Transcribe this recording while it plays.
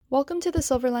Welcome to the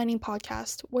Silver Lining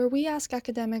Podcast, where we ask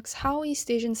academics how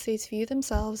East Asian states view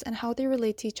themselves and how they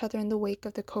relate to each other in the wake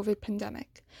of the COVID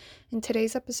pandemic. In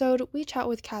today's episode, we chat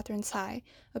with Catherine Tsai,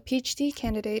 a PhD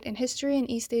candidate in history and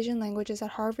East Asian languages at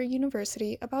Harvard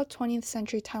University, about 20th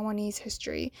century Taiwanese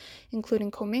history,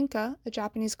 including Kominka, a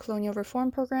Japanese colonial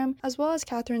reform program, as well as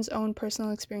Catherine's own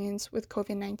personal experience with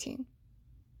COVID-19.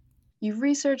 You've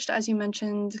researched, as you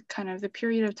mentioned, kind of the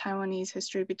period of Taiwanese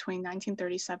history between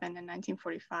 1937 and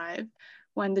 1945,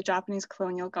 when the Japanese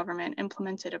colonial government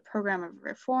implemented a program of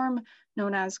reform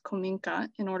known as Kominka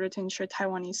in order to ensure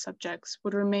Taiwanese subjects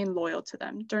would remain loyal to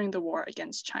them during the war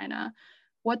against China.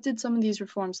 What did some of these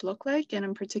reforms look like? And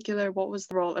in particular, what was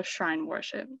the role of shrine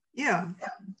worship? Yeah,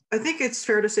 I think it's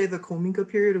fair to say the Kominka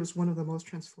period was one of the most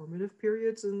transformative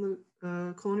periods in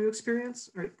the colonial experience.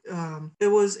 Right? It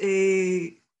was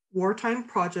a wartime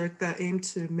project that aimed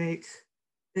to make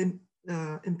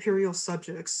imperial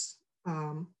subjects.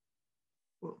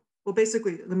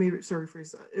 Basically, let me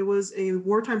rephrase that. It was a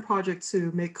wartime project to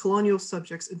make colonial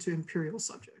subjects into imperial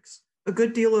subjects. A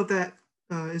good deal of that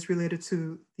is related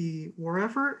to the war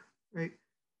effort, right?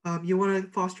 You want to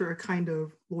foster a kind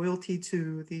of loyalty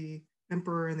to the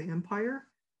emperor and the empire.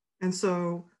 And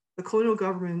so the colonial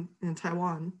government in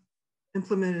Taiwan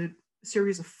implemented a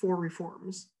series of 4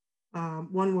 reforms.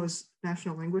 One was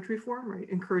national language reform, right?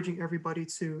 Encouraging everybody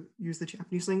to use the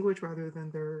Japanese language rather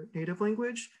than their native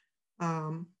language.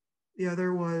 The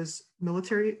other was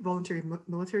voluntary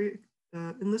military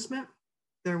enlistment.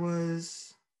 There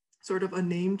was sort of a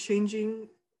name changing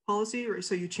policy, right?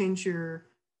 So you change your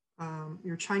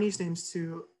Chinese names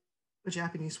to a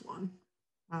Japanese one.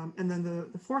 And then the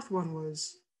fourth one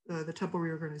was the temple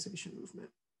reorganization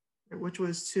movement, right? Which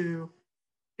was to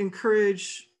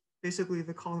encourage basically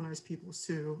the colonized peoples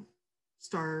to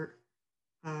start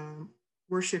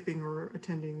worshiping or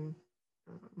attending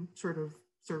sort of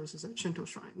services at Shinto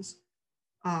shrines.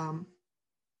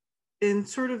 In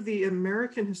sort of the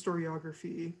American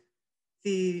historiography,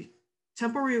 the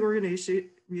temple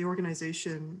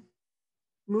reorganization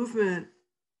movement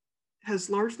has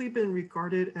largely been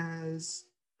regarded as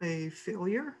a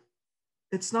failure.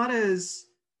 It's not as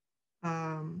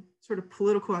sort of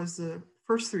political as the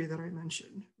first 3 that I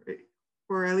mentioned, right?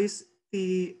 Or at least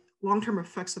the long-term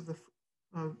effects of the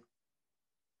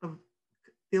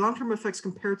long-term effects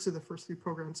compared to the first 3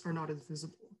 programs are not as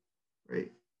visible,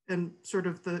 right? And sort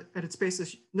of at its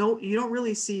basis, no, you don't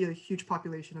really see a huge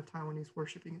population of Taiwanese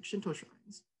worshiping at Shinto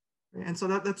shrines, right? And so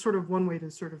that's sort of one way to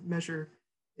sort of measure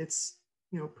its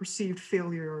perceived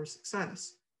failure or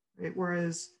success, right?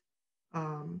 Whereas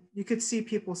you could see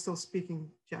people still speaking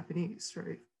Japanese,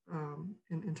 right,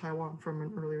 in Taiwan from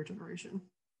an earlier generation.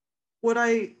 What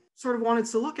I sort of wanted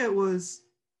to look at was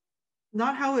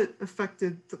not how it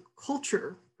affected the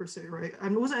culture per se, right? I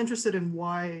wasn't interested in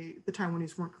why the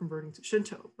Taiwanese weren't converting to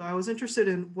Shinto, but I was interested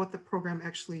in what the program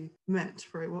actually meant,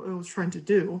 right? What it was trying to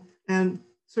do. And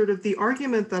sort of the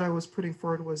argument that I was putting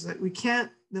forward was that we can't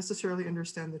necessarily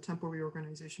understand the temple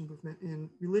reorganization movement in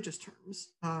religious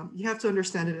terms. You have to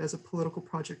understand it as a political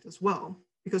project as well,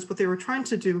 because what they were trying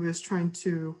to do is trying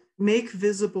to make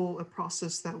visible a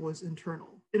process that was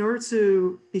internal. In order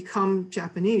to become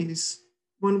Japanese,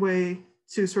 one way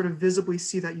to sort of visibly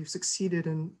see that you've succeeded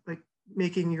in like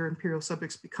making your imperial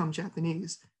subjects become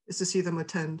Japanese is to see them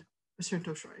attend a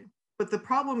Shinto shrine. But the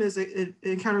problem is it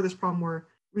encountered this problem where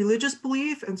religious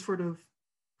belief and sort of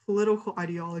political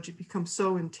ideology become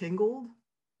so entangled,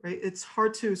 right? It's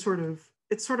hard to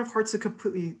hard to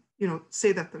completely,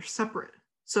 say that they're separate.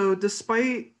 So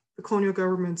despite the colonial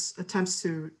government's attempts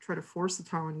to try to force the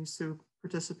Taiwanese to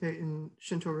participate in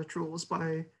Shinto rituals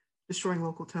by destroying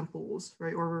local temples,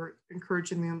 right, or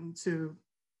encouraging them to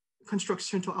construct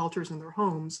Shinto altars in their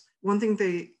homes, one thing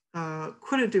they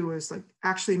couldn't do is like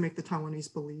actually make the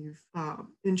Taiwanese believe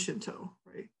in Shinto,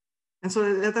 right? And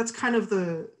so that's kind of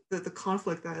the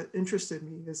conflict that interested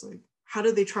me is like, how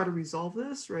did they try to resolve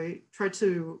this, right? Try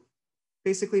to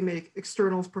basically make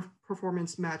external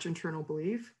performance match internal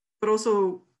belief, but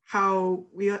also how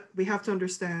we have to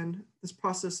understand this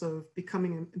process of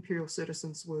becoming imperial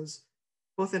citizens was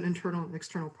both an internal and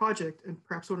external project, and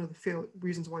perhaps one of the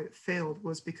reasons why it failed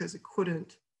was because it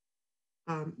couldn't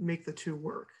make the 2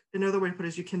 work. Another way to put it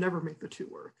is you can never make the 2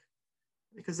 work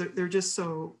because they're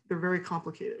very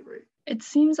complicated, right? It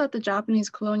seems that the Japanese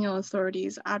colonial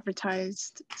authorities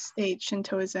advertised state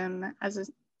Shintoism as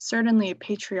certainly a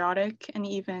patriotic and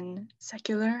even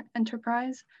secular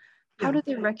enterprise. How did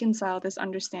they reconcile this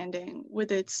understanding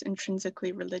with its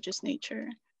intrinsically religious nature?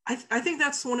 I think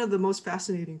that's one of the most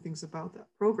fascinating things about that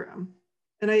program.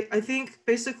 And I think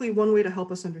basically one way to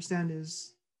help us understand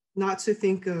is not to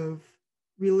think of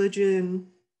religion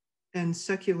and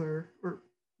secular, or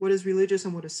what is religious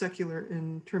and what is secular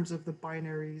in terms of the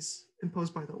binaries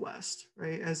imposed by the West,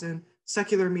 right? As in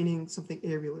secular meaning something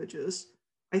a-religious.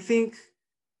 I think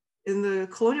in the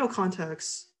colonial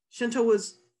context, Shinto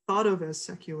was thought of as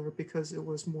secular because it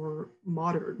was more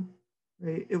modern,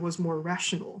 right? It was more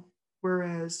rational,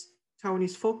 whereas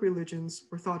Taiwanese folk religions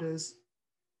were thought as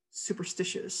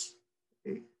superstitious,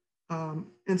 right?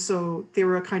 And so they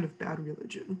were a kind of bad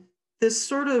religion. This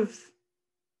sort of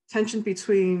tension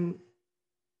between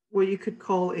what you could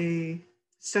call a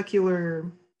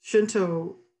secular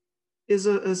Shinto is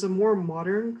a more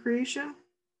modern creation.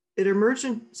 It emerged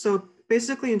in, so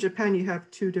basically in Japan, you have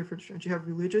two different strands. You have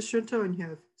religious Shinto and you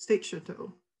have state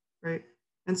Shinto, right?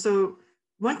 And so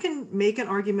one can make an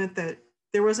argument that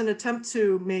there was an attempt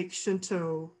to make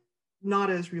Shinto not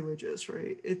as religious,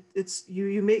 right? It's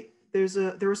you make there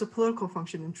was a political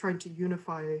function in trying to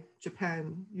unify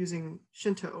Japan using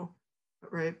Shinto,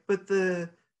 right? But the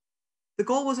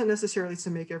goal wasn't necessarily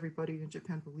to make everybody in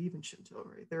Japan believe in Shinto,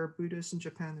 right? There are Buddhists in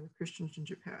Japan, there are Christians in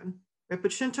Japan, right?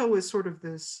 But Shinto is sort of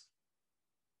this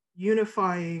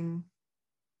unifying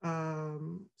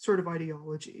sort of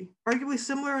ideology, arguably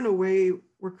similar in a way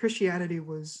where Christianity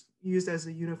was used as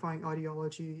a unifying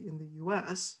ideology in the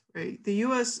US, right? The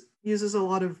US uses a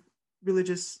lot of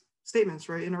religious statements,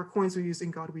 right? In our coins, we use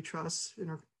 "In God We Trust."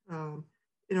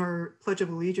 In our Pledge of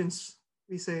Allegiance,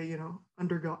 we say, you know,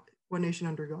 under God, one nation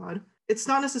under God. It's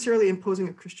not necessarily imposing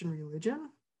a Christian religion,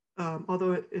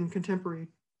 although in contemporary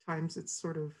times, it's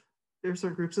sort of, there are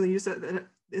certain groups in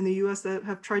the US that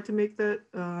have tried to make that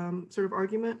sort of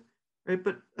argument, right?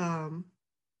 But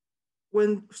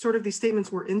when sort of these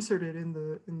statements were inserted in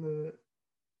the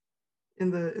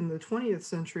 20th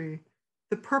century,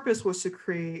 the purpose was to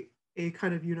create a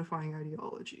kind of unifying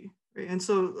ideology, right? And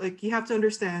so, like, you have to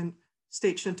understand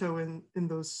state Shinto in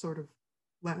those sort of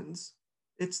lens.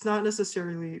 It's not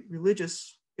necessarily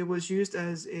religious. It was used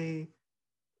as a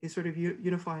sort of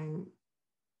unifying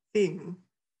thing.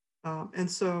 And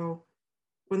so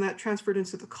when that transferred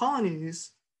into the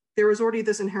colonies, there was already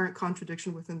this inherent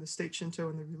contradiction within the state Shinto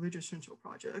and the religious Shinto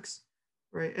projects,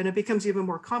 right? And it becomes even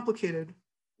more complicated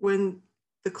when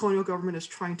the colonial government is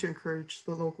trying to encourage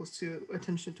the locals to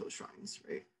attend Shinto shrines,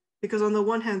 right? Because on the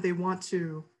one hand, they want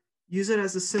to use it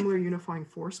as a similar unifying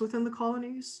force within the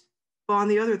colonies, but on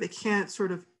the other, they can't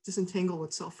sort of disentangle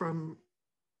itself from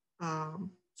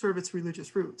sort of its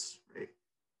religious roots, right?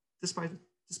 Despite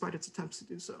its attempts to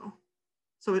do so.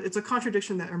 So it's a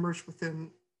contradiction that emerged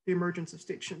within the emergence of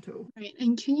state Shinto. Right.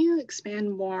 And can you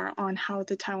expand more on how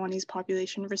the Taiwanese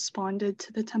population responded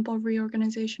to the temple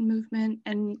reorganization movement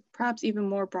and perhaps even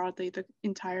more broadly, the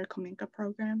entire Kominka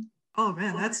program? Oh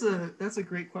man, that's a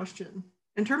great question.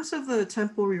 In terms of the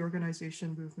temple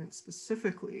reorganization movement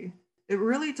specifically, it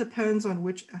really depends on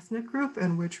which ethnic group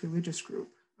and which religious group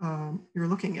you're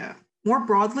looking at. More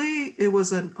broadly, it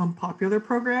was an unpopular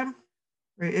program,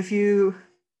 right? If you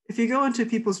go into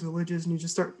people's villages and you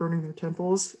just start burning their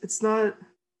temples, it's not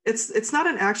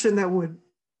an action that would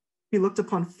be looked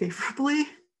upon favorably.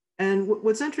 And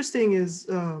what's interesting is,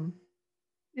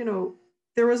 you know,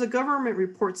 there was a government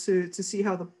report to see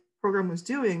how the program was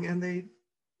doing, and they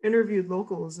interviewed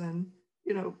locals, and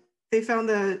you know, they found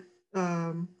that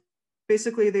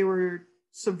basically they were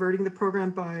subverting the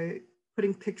program by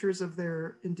putting pictures of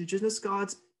their indigenous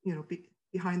gods, you know,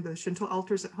 behind the Shinto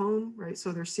altars at home, right?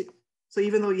 So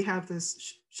even though you have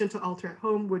this Shinto altar at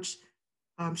home, which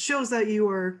shows that you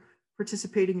are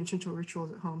participating in Shinto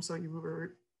rituals at home, so you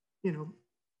were, you know,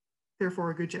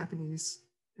 therefore a good Japanese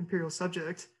imperial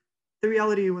subject, the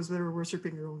reality was they were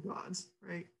worshiping their own gods,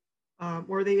 right?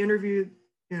 Or they interviewed,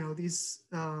 you know, these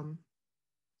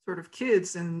sort of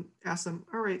kids and asked them,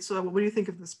 all right, so what do you think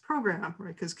of this program,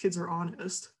 right? Because kids are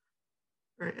honest,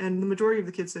 right? And the majority of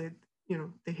the kids say, you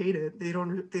know, they hate it, they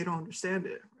don't understand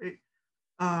it, right?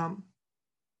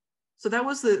 So that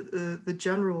was the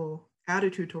general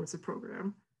attitude towards the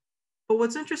program. But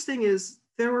what's interesting is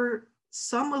there were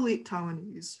some elite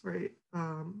Taiwanese, right?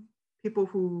 People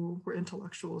who were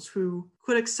intellectuals who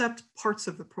could accept parts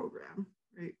of the program,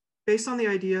 right? Based on the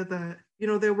idea that, you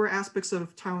know, there were aspects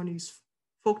of Taiwanese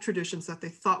folk traditions that they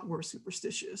thought were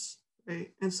superstitious,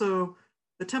 right? And so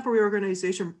the temple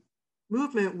reorganization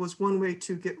movement was one way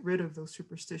to get rid of those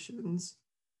superstitions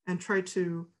and try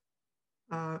to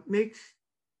make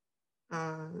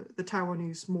the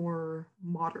Taiwanese more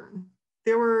modern.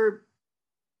 There were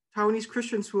Taiwanese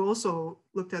Christians who also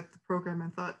looked at the program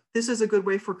and thought, this is a good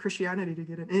way for Christianity to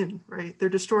get it in, right? They're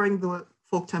destroying the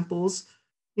folk temples.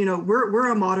 You know,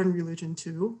 we're a modern religion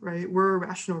too, right? We're a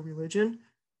rational religion,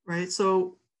 right?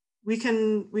 So we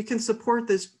can support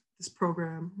this this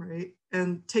program, right,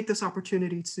 and take this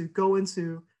opportunity to go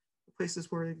into the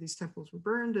places where these temples were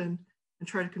burned and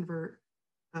try to convert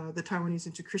the Taiwanese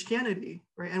into Christianity,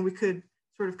 right? And we could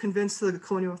sort of convince the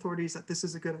colonial authorities that this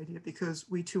is a good idea because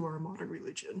we too are a modern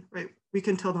religion, right? We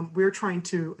can tell them we're trying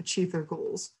to achieve their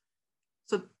goals.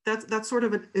 So that's sort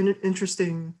of an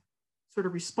interesting sort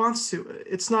of response to it.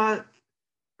 It's not,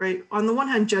 right? On the one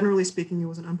hand, generally speaking, it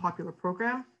was an unpopular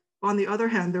program. On the other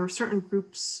hand, there were certain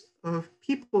groups of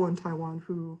people in Taiwan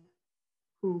who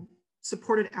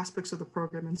supported aspects of the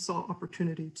program and saw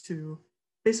opportunity to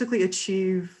basically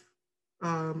achieve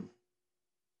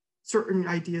certain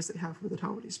ideas they have for the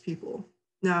Taiwanese people.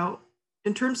 Now,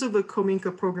 in terms of the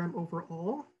Kominka program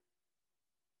overall,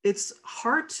 it's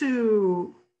hard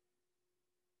to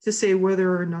say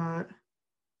whether or not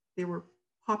they were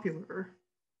popular.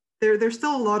 There's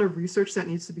still a lot of research that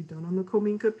needs to be done on the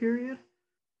Kominka period.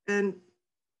 And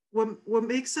what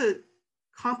makes it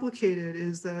complicated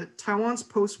is that Taiwan's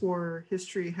post-war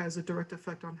history has a direct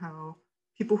effect on how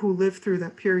people who lived through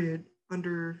that period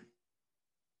understand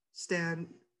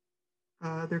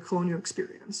their colonial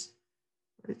experience.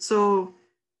 Right? So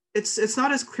it's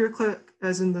not as clear-cut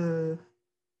as in the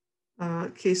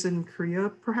case in Korea,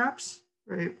 perhaps,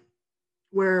 right?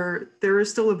 Where there is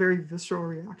still a very visceral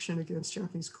reaction against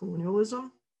Japanese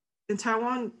colonialism. In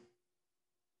Taiwan,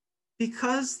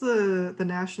 because the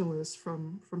nationalists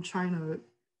from China,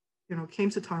 came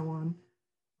to Taiwan,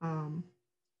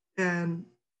 and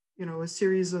a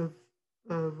series of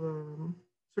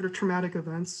sort of traumatic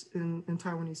events in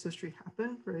Taiwanese history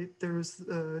happened. Right, there was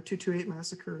the 228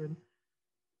 massacre in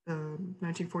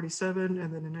 1947, and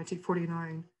then in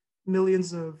 1949,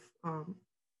 millions of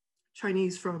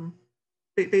Chinese from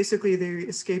basically they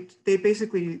escaped.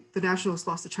 The nationalists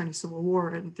lost the Chinese Civil War,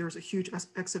 and there was a huge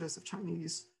exodus of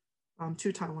Chinese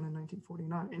to Taiwan in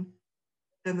 1949.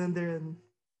 And then,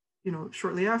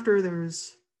 shortly after,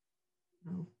 there's,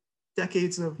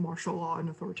 decades of martial law and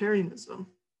authoritarianism,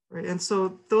 right? And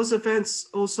so those events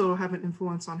also have an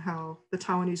influence on how the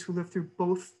Taiwanese who lived through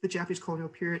both the Japanese colonial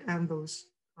period and those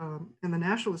in the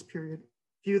nationalist period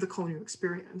view the colonial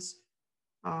experience.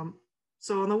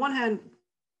 So on the one hand,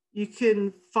 you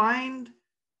can find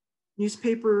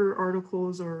newspaper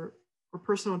articles or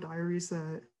personal diaries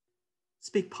that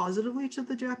speak positively to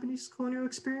the Japanese colonial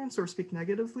experience or speak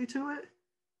negatively to it.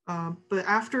 But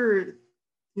after,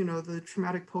 the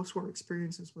traumatic post-war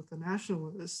experiences with the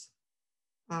nationalists,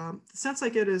 the sense I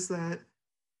get is that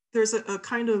there's a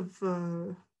kind of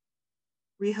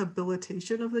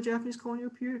rehabilitation of the Japanese colonial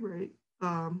period, right?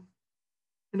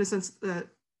 In a sense that,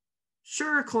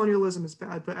 sure, colonialism is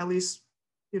bad, but at least,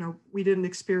 we didn't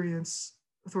experience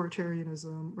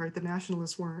authoritarianism, right? The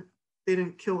nationalists they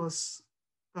didn't kill us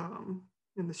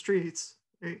in the streets,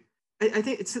 right? I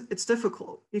think it's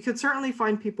difficult. You could certainly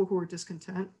find people who are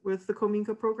discontent with the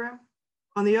Kominka program.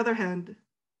 On the other hand,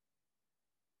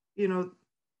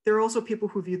 there are also people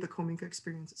who view the Kominka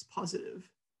experience as positive.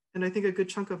 And I think a good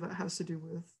chunk of that has to do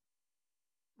with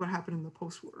what happened in the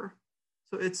post-war.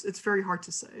 So it's very hard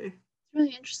to say. It's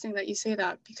really interesting that you say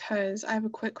that, because I have a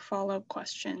quick follow-up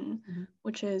question,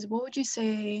 which is, what would you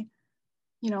say,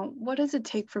 what does it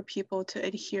take for people to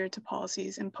adhere to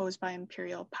policies imposed by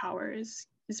imperial powers?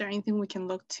 Is there anything we can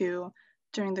look to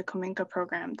during the Kominka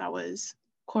program that was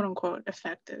quote unquote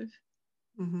effective?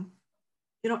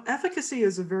 Efficacy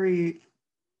is a very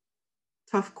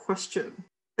tough question.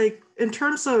 Like in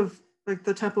terms of like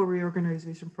the temple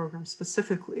reorganization program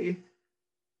specifically,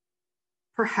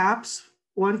 perhaps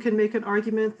one can make an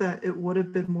argument that it would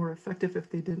have been more effective if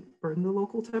they didn't burn the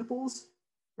local temples,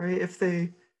 right? If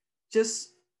they just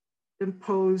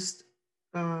imposed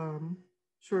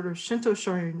sort of Shinto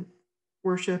shrine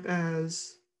worship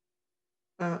as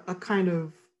a kind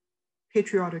of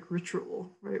patriotic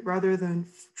ritual, right? Rather than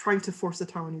trying to force the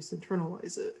Taiwanese to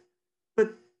internalize it.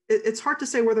 But it's hard to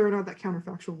say whether or not that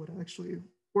counterfactual would actually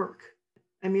work.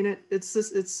 I mean,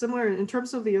 it's similar in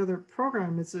terms of the other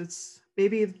program. It's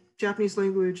maybe Japanese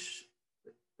language,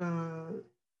 the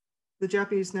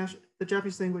Japanese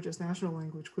language as national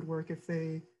language could work if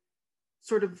they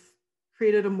sort of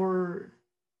created a more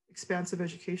expansive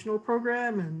educational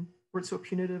program and weren't so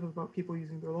punitive about people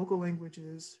using their local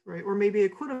languages, right? Or maybe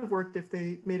it could have worked if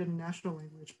they made it a national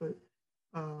language, but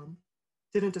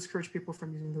didn't discourage people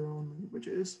from using their own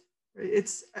languages. Right?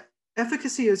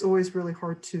 Efficacy is always really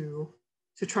hard to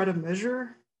try to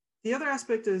measure. The other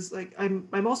aspect is like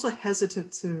I'm also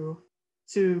hesitant to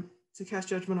cast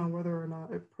judgment on whether or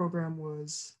not a program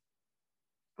was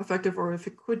effective or if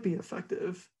it could be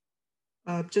effective,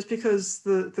 just because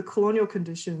the colonial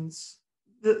conditions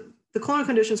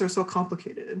are so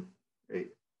complicated, right?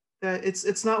 that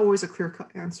it's not always a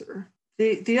clear-cut answer.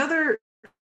 The other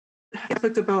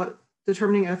aspect about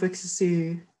determining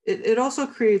efficacy, it also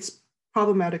creates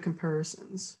problematic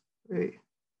comparisons, right?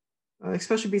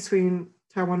 Especially between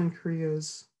Taiwan and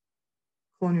Korea's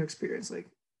colonial experience. Like,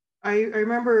 I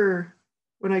remember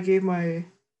when I gave a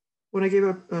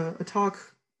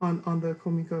talk on the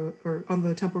Kominka, or on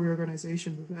the temple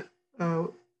reorganization movement,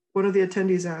 one of the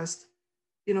attendees asked,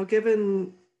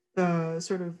 given the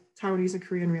sort of Taiwanese and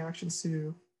Korean reactions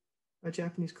to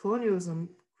Japanese colonialism,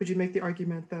 could you make the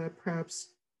argument that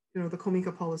perhaps the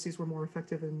Kominka policies were more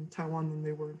effective in Taiwan than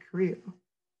they were in Korea?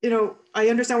 I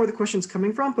understand where the question's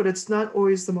coming from, but it's not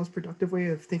always the most productive way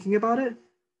of thinking about it,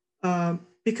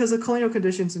 because the colonial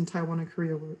conditions in Taiwan and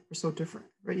Korea were so different,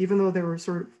 right? Even though there were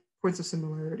sort of points of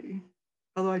similarity.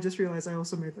 Although I just realized I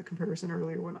also made the comparison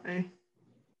earlier when I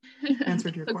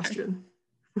answered your question.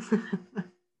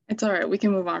 It's all right. We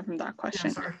can move on from that question.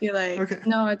 Yeah, sorry. I feel like, okay.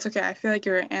 No, it's okay. I feel like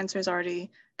your answers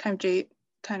already kind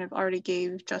of already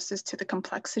gave justice to the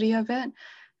complexity of it.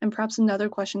 And perhaps another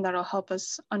question that'll help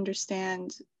us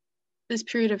understand this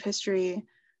period of history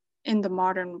in the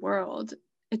modern world.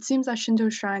 It seems that Shinto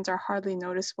shrines are hardly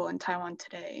noticeable in Taiwan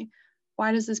today.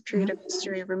 Why does this period of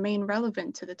history remain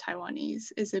relevant to the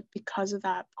Taiwanese? Is it because of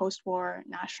that post-war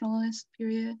nationalist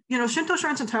period? Shinto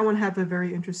shrines in Taiwan have a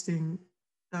very interesting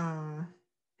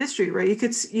history, right? You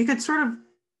could sort of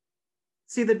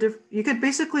see you could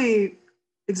basically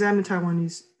examine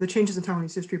the changes in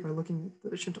Taiwanese history by looking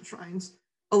at the Shinto shrines.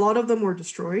 A lot of them were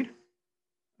destroyed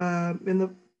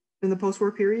in the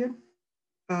post-war period,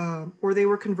 or they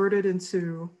were converted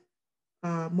into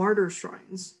martyr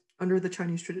shrines under the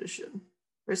Chinese tradition.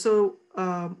 Right. So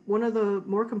one of the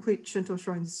more complete Shinto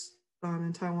shrines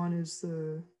in Taiwan is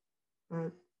the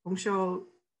Gongxiao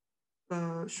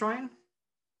shrine,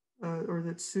 or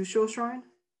the Tsushou shrine.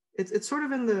 It's sort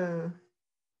of in the.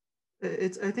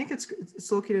 I think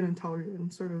it's located in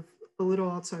Taoyuan, sort of a little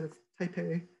outside of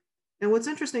Taipei. And what's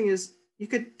interesting is you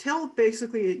could tell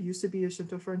basically it used to be a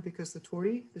Shinto shrine because the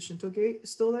torii, the Shinto gate,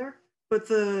 is still there, but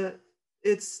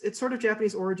its sort of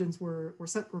Japanese origins were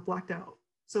blacked out.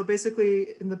 So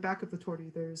basically, in the back of the torii,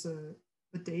 there's a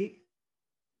date.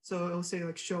 So it'll say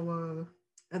like Showa,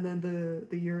 and then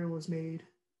the year it was made,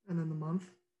 and then the month.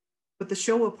 But the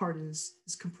Showa part is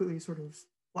completely sort of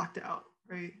blacked out,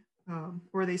 right?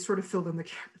 Or they sort of filled in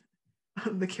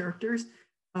the characters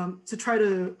to try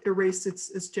to erase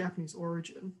its Japanese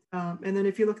origin. And then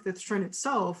if you look at the shrine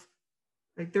itself,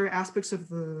 like there are aspects of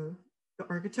the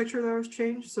architecture that was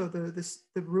changed. So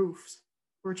the roofs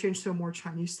were changed to a more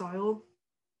Chinese style.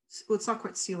 Well, it's not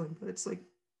quite ceiling, but it's like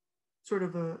sort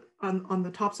of on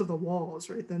the tops of the walls,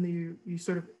 right? Then you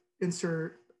sort of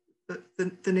insert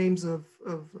the names of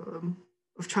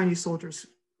Chinese soldiers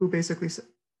who basically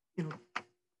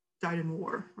died in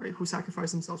war, right? Who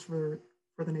sacrificed themselves for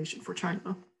the nation, for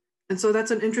China. And so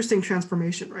that's an interesting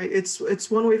transformation, right?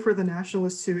 It's one way for the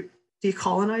nationalists to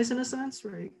decolonize in a sense,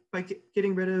 right? By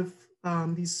getting rid of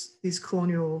these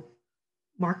colonial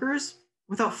markers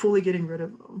without fully getting rid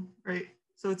of them, right?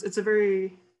 So it's a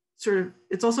very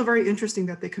it's also very interesting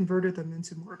that they converted them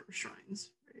into martyr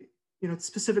shrines, right?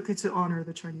 Specifically to honor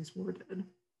the Chinese war dead.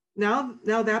 Now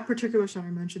that particular shrine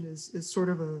I mentioned is sort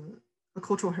of a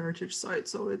cultural heritage site.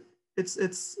 So it's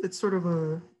sort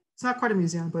of it's not quite a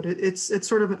museum, but it's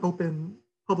sort of an open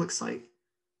public site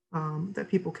that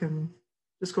people can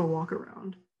just go walk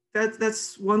around.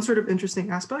 That's one sort of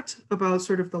interesting aspect about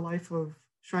sort of the life of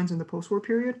shrines in the post-war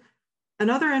period.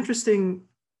 Another interesting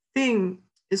thing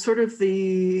is sort of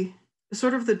the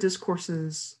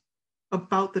discourses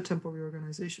about the temple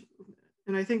reorganization movement.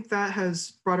 And I think that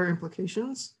has broader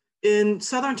implications. In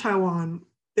southern Taiwan,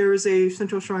 there is a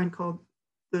central shrine called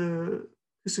the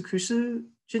Kusukusu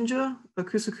Jinja.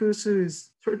 Kusukusu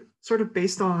is sort of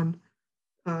based on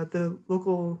the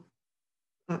local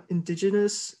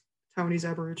indigenous Taiwanese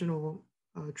Aboriginal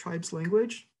tribes'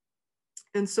 language.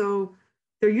 And so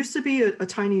there used to be a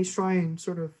tiny shrine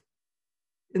sort of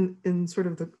in sort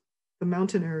of the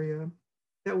mountain area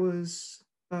that was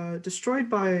destroyed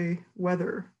by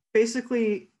weather.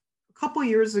 Basically, a couple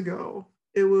years ago,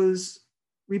 it was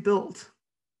rebuilt.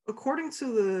 According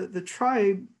to the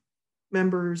tribe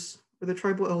members or the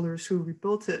tribal elders who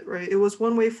rebuilt it, right, it was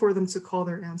one way for them to call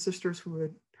their ancestors who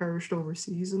had perished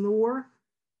overseas in the war,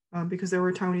 because there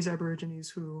were Taiwanese Aborigines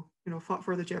who, fought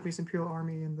for the Japanese Imperial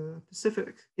Army in the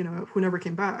Pacific, who never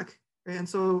came back. Right? And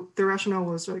so their rationale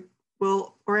was like,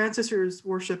 well, our ancestors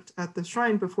worshipped at the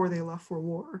shrine before they left for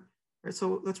war, right?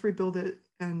 So let's rebuild it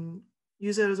and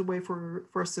use it as a way for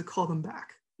us to call them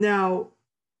back. Now,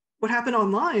 what happened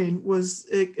online was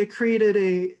it created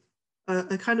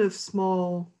a kind of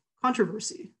small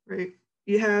controversy, right?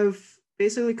 You have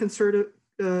basically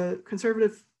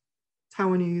conservative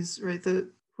Taiwanese, right,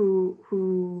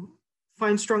 who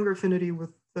find stronger affinity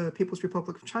with the People's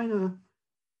Republic of China,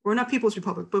 or not People's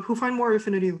Republic, but who find more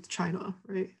affinity with China,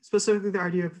 right? Specifically, the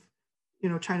idea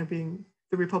of China being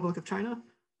the Republic of China.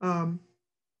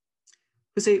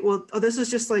 Who say, well, oh, this is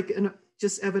just like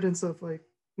just evidence of like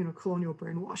colonial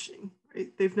brainwashing, right?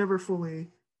 They've never fully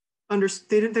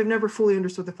they've never fully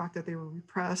understood the fact that they were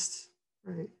repressed,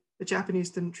 right? The Japanese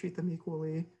didn't treat them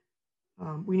equally.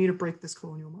 We need to break this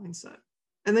colonial mindset.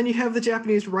 And then you have the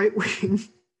Japanese right wing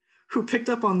who picked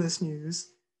up on this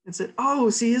news and said, oh,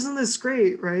 see, isn't this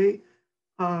great, right?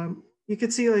 You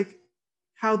could see like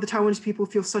how the Taiwanese people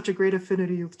feel such a great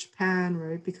affinity with Japan,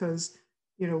 right? Because,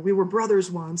 we were brothers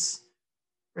once,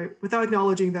 right? Without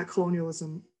acknowledging that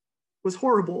colonialism was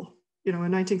horrible. In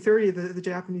 1930, the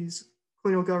Japanese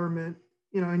colonial government,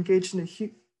 engaged in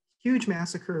a huge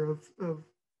massacre of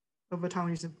a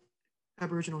Taiwanese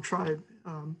Aboriginal tribe.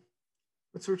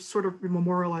 It's sort of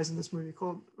memorialized in this movie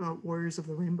called Warriors of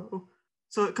the Rainbow.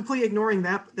 So completely ignoring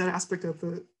that aspect of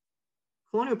the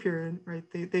colonial period, right?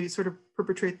 They sort of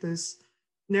perpetrate this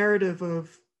narrative of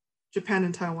Japan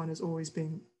and Taiwan as always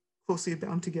being closely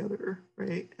bound together,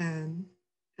 right? And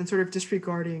sort of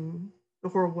disregarding the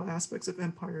horrible aspects of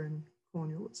empire and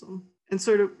colonialism. And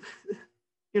sort of,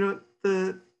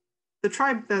 the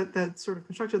tribe that sort of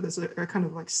constructed this are kind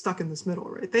of like stuck in this middle,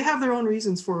 right? They have their own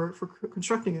reasons for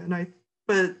constructing it,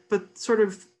 but sort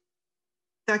of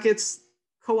that gets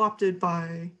co-opted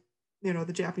by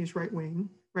the Japanese right wing,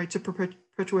 right, to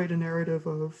perpetuate a narrative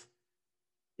of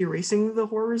erasing the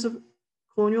horrors of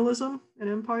colonialism and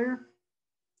empire.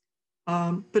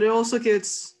 But it also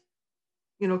gets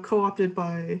co-opted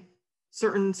by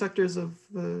certain sectors of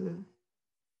the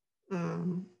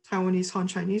Taiwanese Han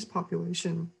Chinese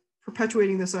population,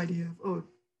 perpetuating this idea of,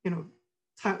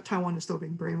 Taiwan is still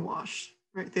being brainwashed,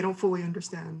 right? They don't fully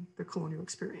understand the colonial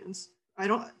experience.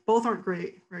 Both aren't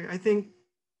great, right? I think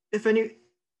the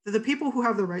people who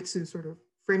have the right to sort of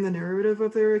frame the narrative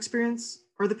of their experience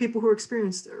are the people who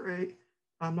experienced it, right?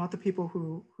 Not the people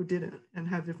who didn't and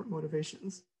have different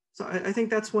motivations. So I think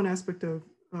that's one aspect of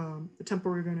the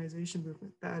temple reorganization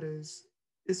movement that is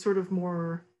sort of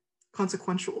more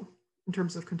consequential in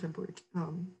terms of contemporary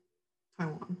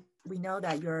Taiwan. We know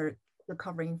that you're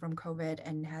recovering from COVID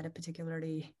and had a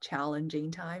particularly challenging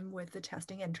time with the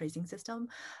testing and tracing system.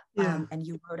 Yeah. And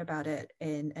you wrote about it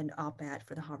in an op-ed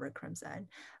for the Harvard Crimson.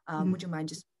 Would you mind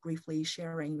just briefly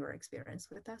sharing your experience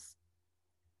with us?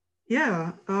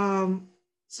 Yeah.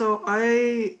 So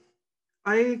I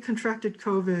contracted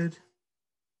COVID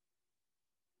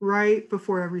right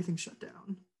before everything shut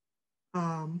down.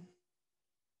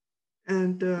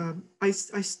 I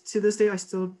to this day I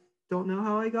still don't know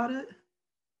how I got it.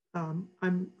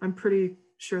 I'm pretty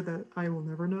sure that I will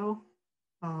never know.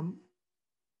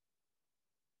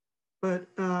 But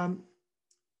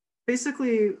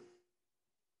basically,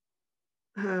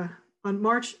 on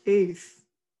March 8th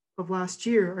of last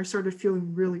year, I started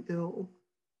feeling really ill.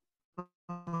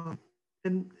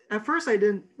 And at first, I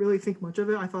didn't really think much of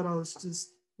it. I thought I was just,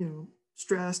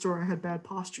 stressed or I had bad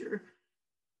posture.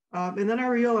 And then I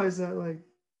realized that like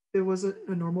it wasn't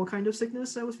a normal kind of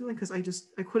sickness I was feeling because I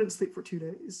couldn't sleep for 2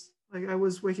 days. Like I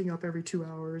was waking up every 2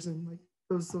 hours, and like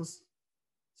those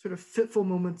sort of fitful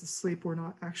moments of sleep were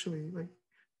not actually like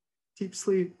deep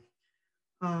sleep.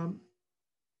 And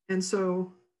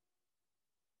so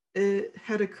it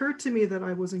had occurred to me that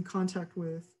I was in contact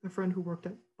with a friend who worked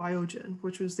at Biogen,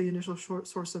 which was the initial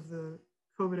source of the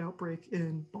COVID outbreak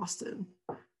in Boston.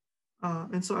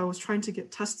 And so I was trying to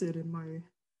get tested in my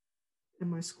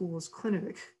school's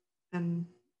clinic, and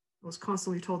I was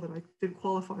constantly told that I didn't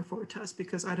qualify for a test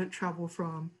because I didn't travel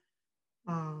from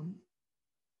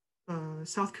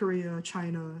South Korea,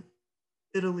 China,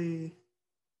 Italy,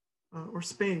 or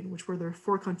Spain, which were the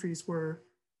 4 countries where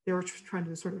they were trying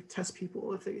to sort of test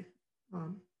people if they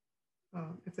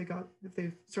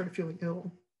started feeling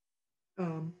ill.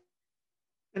 And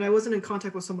I wasn't in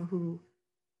contact with someone who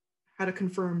had a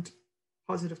confirmed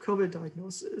positive COVID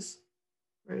diagnosis,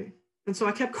 right? And so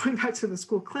I kept going back to the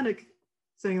school clinic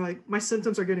saying like, my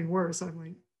symptoms are getting worse. I'm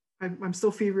like, I'm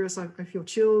still feverish. I feel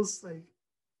chills. Like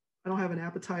I don't have an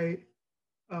appetite.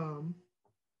 And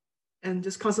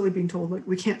just constantly being told like,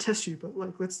 we can't test you, but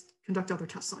like, let's conduct other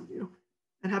tests on you,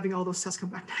 and having all those tests come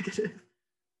back negative.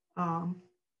 And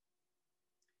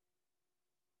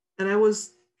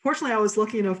fortunately, I was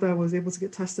lucky enough that I was able to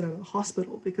get tested at a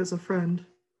hospital because a friend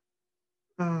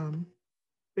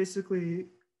basically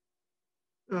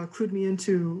clued me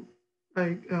into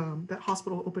that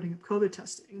hospital opening up COVID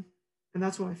testing. And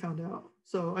that's when I found out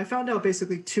So I found out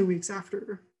basically 2 weeks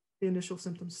after the initial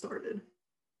symptoms started.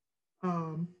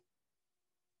 And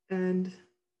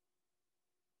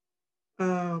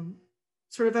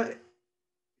sort of that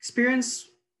experience,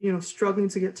 struggling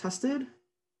to get tested.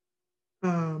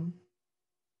 And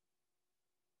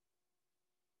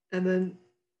then,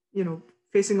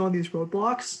 facing all these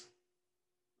roadblocks,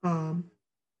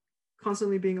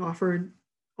 constantly being offered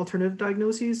alternative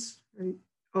diagnoses, right?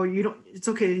 Oh, it's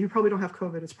okay. You probably don't have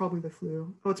COVID. It's probably the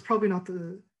flu. Oh, it's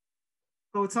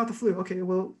not the flu. Okay,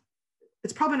 well,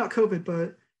 it's probably not COVID,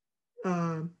 but,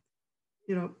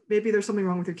 maybe there's something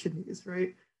wrong with your kidneys,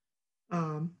 right?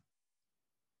 And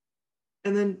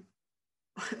then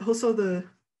also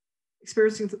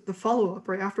experiencing the follow-up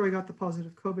right after I got the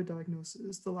positive COVID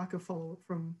diagnosis, the lack of follow-up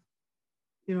from,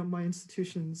 my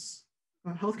institution's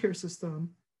healthcare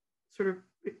system, sort of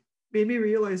made me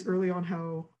realize early on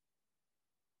how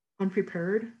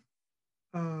unprepared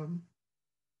the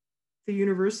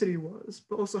university was,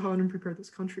 but also how unprepared this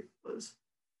country was.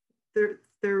 I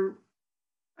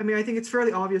think it's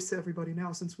fairly obvious to everybody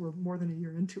now since we're more than a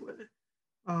year into it,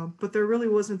 but there really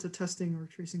wasn't a testing or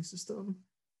tracing system.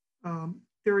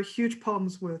 There were huge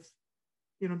problems with,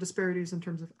 disparities in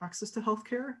terms of access to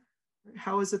healthcare.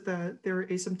 How is it that there are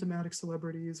asymptomatic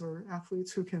celebrities or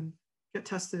athletes who can get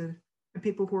tested and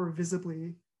people who are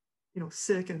visibly,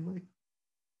 sick and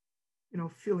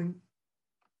feeling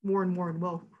more and more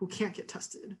unwell who can't get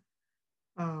tested?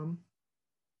 And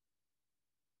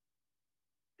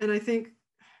I think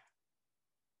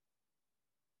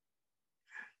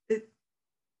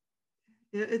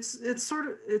it's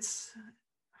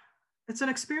an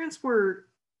experience where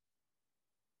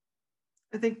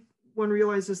I think one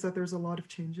realizes that there's a lot of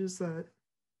changes that,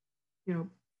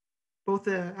 both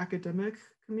the academic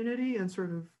community and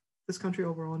sort of this country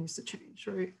overall needs to change,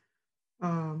 right?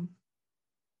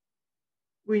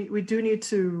 We do need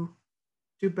to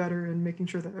do better in making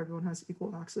sure that everyone has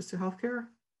equal access to healthcare.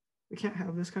 We can't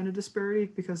have this kind of disparity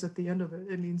because at the end of it,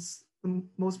 it means the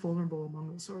most vulnerable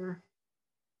among us are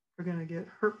going to get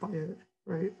hurt by it,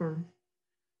 right? Or,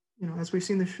 as we've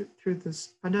seen through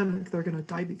this pandemic, they're going to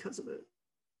die because of it.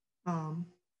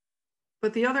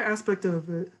 But the other aspect of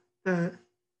it that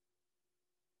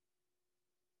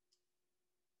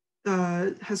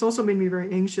has also made me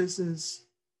very anxious is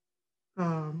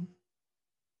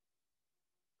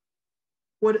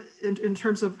what in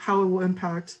terms of how it will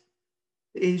impact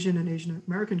the Asian and Asian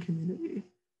American community.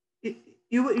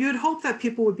 You'd hope that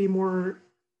people would be more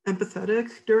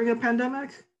empathetic during a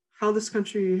pandemic. How this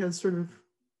country has sort of,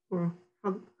 or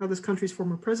how this country's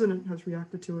former president has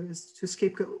reacted to it is to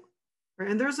scapegoat, right?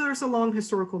 And there's a long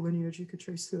historical lineage you could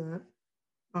trace to that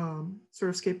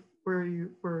sort of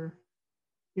where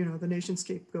the nation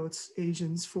scapegoats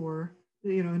Asians for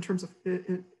in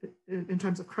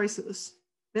times of crisis.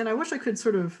 And I wish I could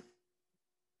sort of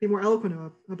be more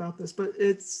eloquent about this, but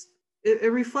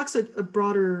it reflects a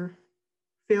broader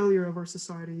failure of our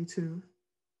society to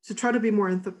try to be more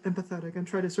empathetic and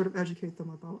try to sort of educate them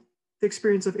about the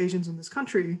experience of Asians in this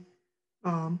country,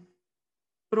 but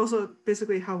also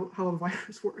basically how a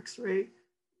virus works, right?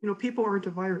 People aren't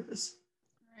a virus.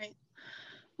 Right.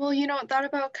 Well, that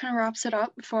about kind of wraps it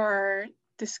up for our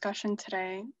discussion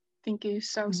today. Thank you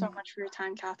so much for your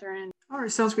time, Catherine. All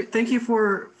right, sounds great. Thank you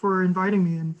for inviting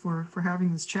me and for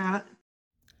having this chat.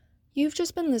 You've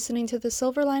just been listening to the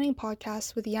Silver Lining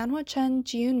Podcast with Yanhua Chen,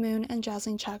 Jiyoon Moon, and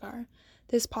Jaslyn Chagar.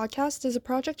 This podcast is a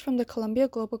project from the Columbia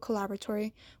Global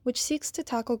Collaboratory, which seeks to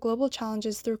tackle global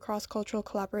challenges through cross-cultural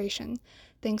collaboration.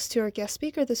 Thanks to our guest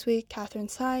speaker this week, Catherine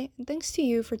Tsai, and thanks to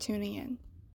you for tuning in.